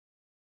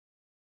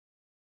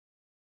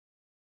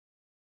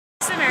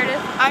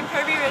I'm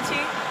Kirby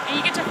Ritchie. And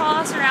you get to follow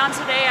us around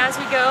today as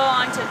we go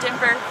on to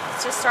Denver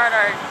to start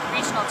our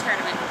regional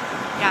tournament.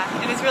 Yeah,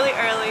 and it's really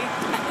early.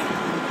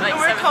 Like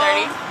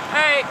 7:30.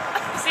 Alright,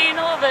 see you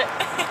in a little bit.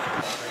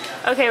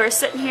 Okay, we're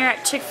sitting here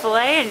at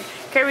Chick-fil-A and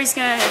Kirby's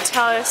going to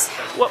tell us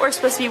what we're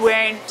supposed to be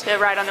wearing to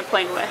ride on the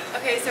plane with.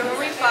 Okay, so when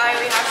we fly,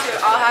 we have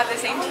to all have the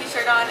same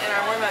t-shirt on and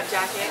our warm-up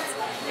jackets,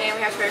 and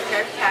we have to wear a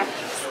pair of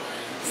khakis.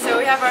 So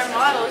we have our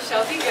model,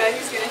 Shelby Good,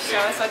 who's going to show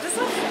us what this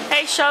looks like.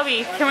 Hey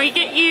Shelby, can we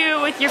get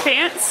you with your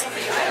pants?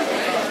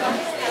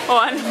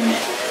 One.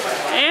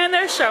 And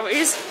there's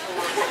Shelby's.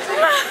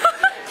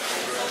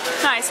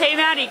 Nice. Hey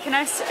Maddie, can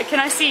I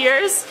see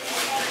yours?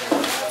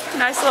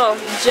 Nice little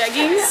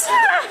jeggings.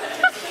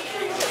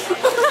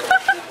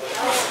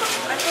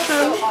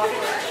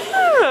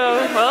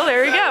 Oh, well,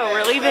 there we go.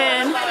 We're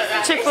leaving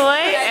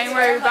Chick-fil-A and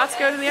we're about to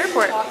go to the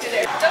airport.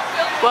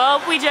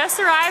 Well, we just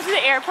arrived at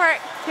the airport.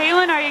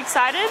 Kaylin, are you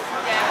excited?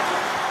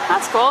 Yeah.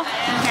 That's cool.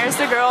 Here's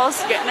the girls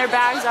getting their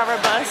bags off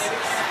our bus.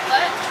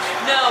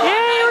 No.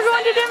 Yay, we're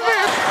going to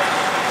Denver.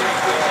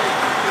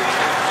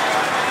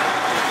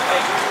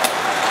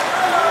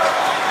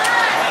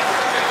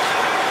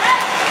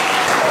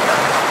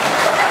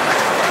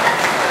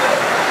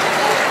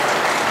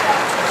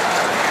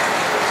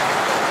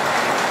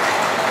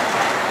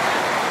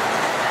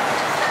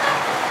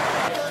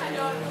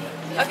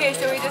 Okay,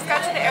 so we just got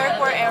to the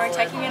airport and we're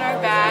checking in our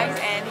bags,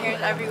 and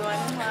here's everyone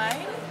in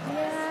line.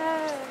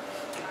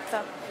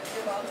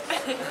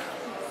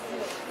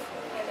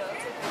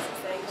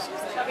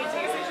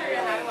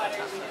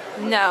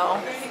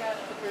 No.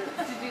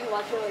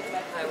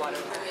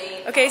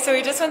 Okay, so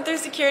we just went through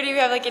security. We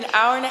have like an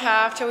hour and a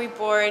half till we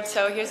board,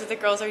 so here's what the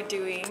girls are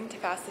doing to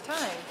pass the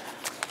time.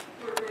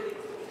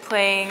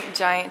 Playing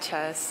giant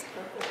chess.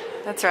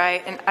 That's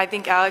right, and I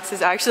think Alex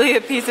is actually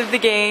a piece of the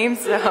game,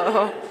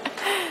 so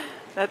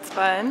that's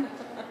fun.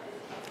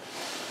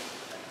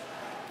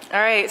 All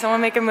right,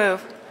 someone make a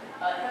move.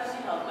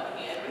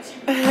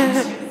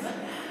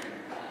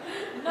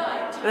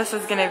 This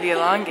is gonna be a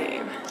long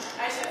game.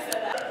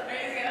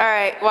 All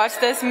right, watch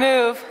this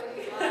move.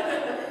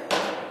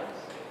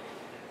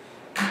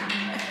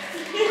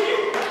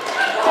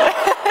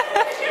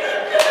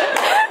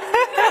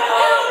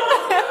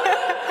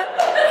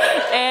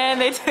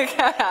 And they took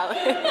out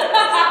Alex.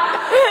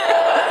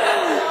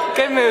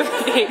 Good move,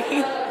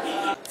 Katie.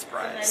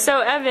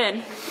 So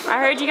Evan, I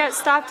heard you got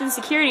stopped in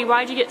security.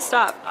 Why'd you get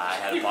stopped? I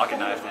had a pocket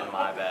knife in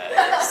my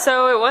bag.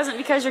 So it wasn't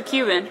because you're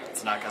Cuban?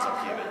 It's not because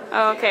I'm Cuban.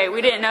 Oh, okay.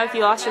 We didn't know if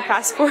you lost your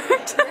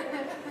passport.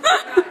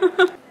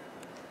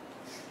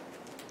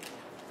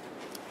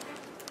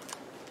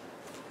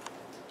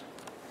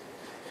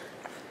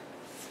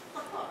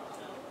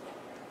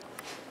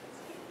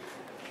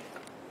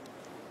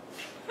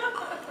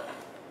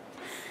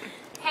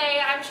 Hey,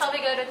 I'm Shelby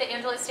Good with the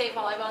Angelo State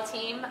Volleyball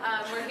team.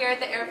 We're here at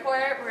the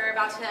airport. We're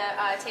about to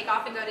take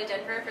off and go to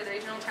Denver for the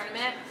regional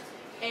tournament.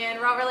 And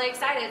we're all really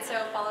excited,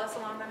 so follow us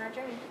along on our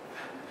journey.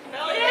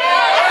 Hell yeah!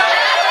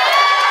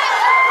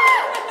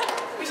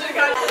 We should have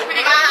gone.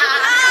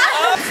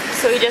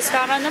 So we just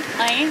got on the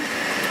plane.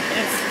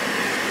 It's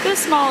the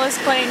smallest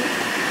plane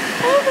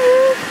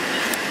ever.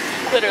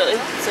 Literally,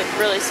 it's like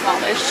really small.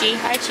 There's Chi.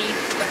 Hi, Chi.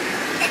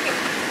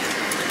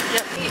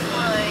 Yep.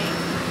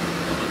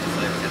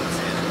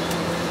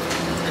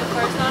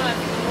 First time I've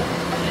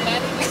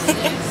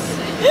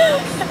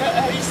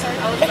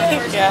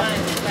Yeah.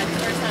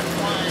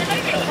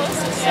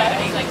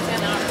 like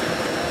 10 hours.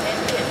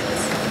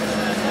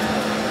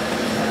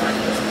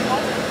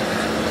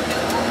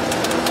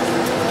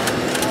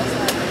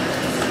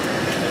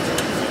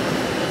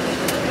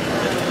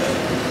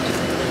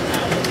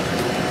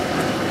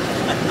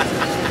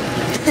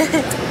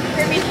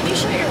 Kirby, can you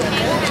share your window?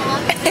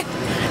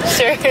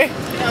 Sure.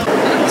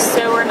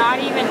 So we're not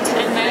even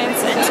 10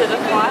 minutes into the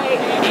flight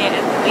and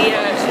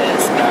Leah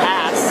is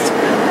passed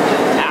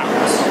out.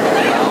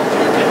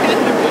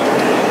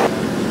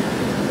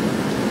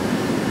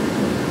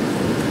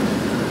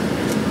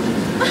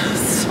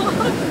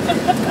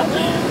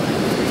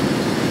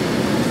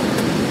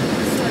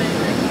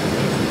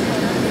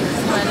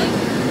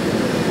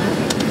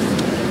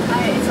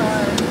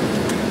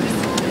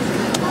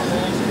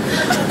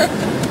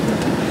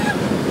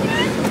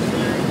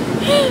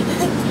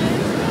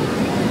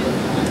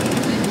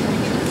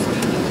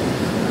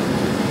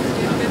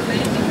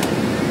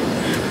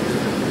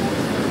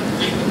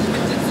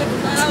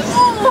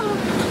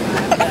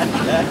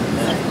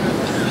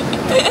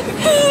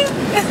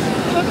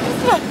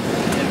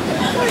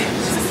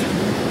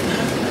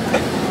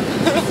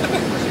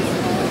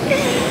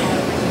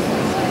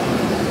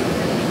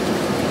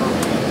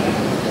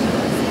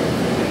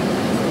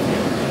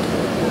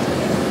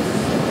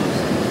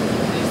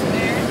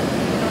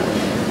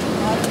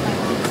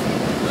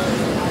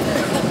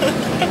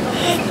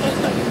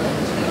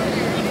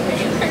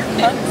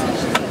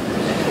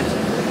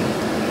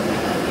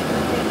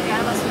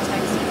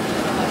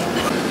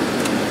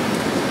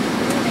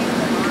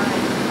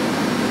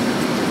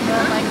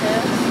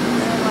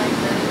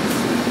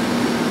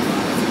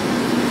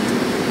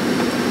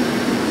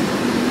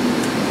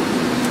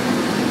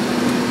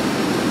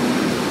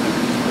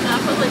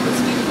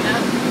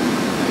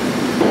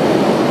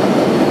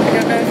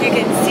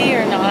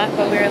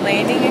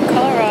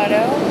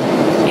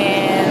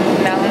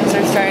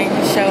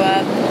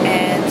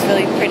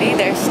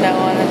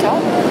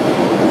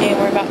 and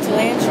we're about to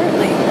land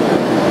shortly.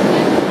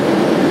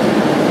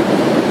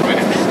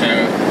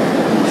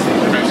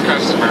 Most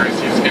customers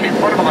use any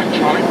portable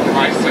electronic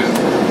devices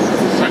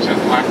such as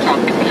laptop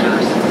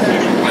computers,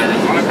 CD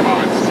players,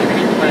 iPods,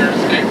 DVD players,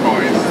 Game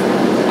Boys,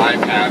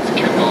 iPads,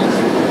 Kindles,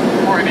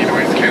 or any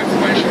noise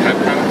cancellation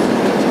headphones.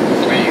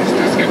 Please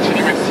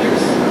discontinue its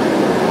use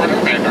for the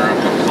remainder of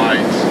the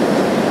flight.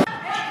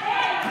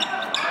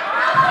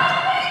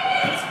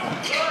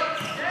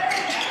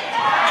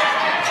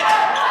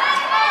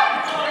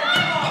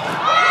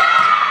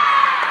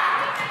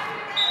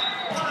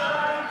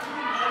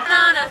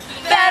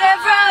 Bed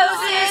of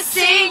roses,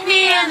 sing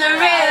me in the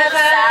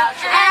river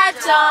at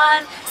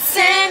dawn.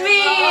 Send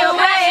me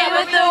away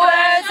with the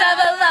words of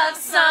a love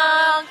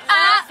song.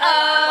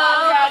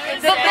 Uh-oh,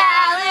 the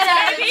ballad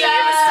of a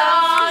dove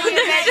song.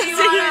 It makes you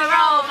wanna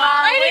roll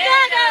my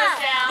windows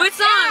down. Which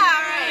song?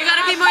 You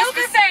gotta be more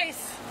specific.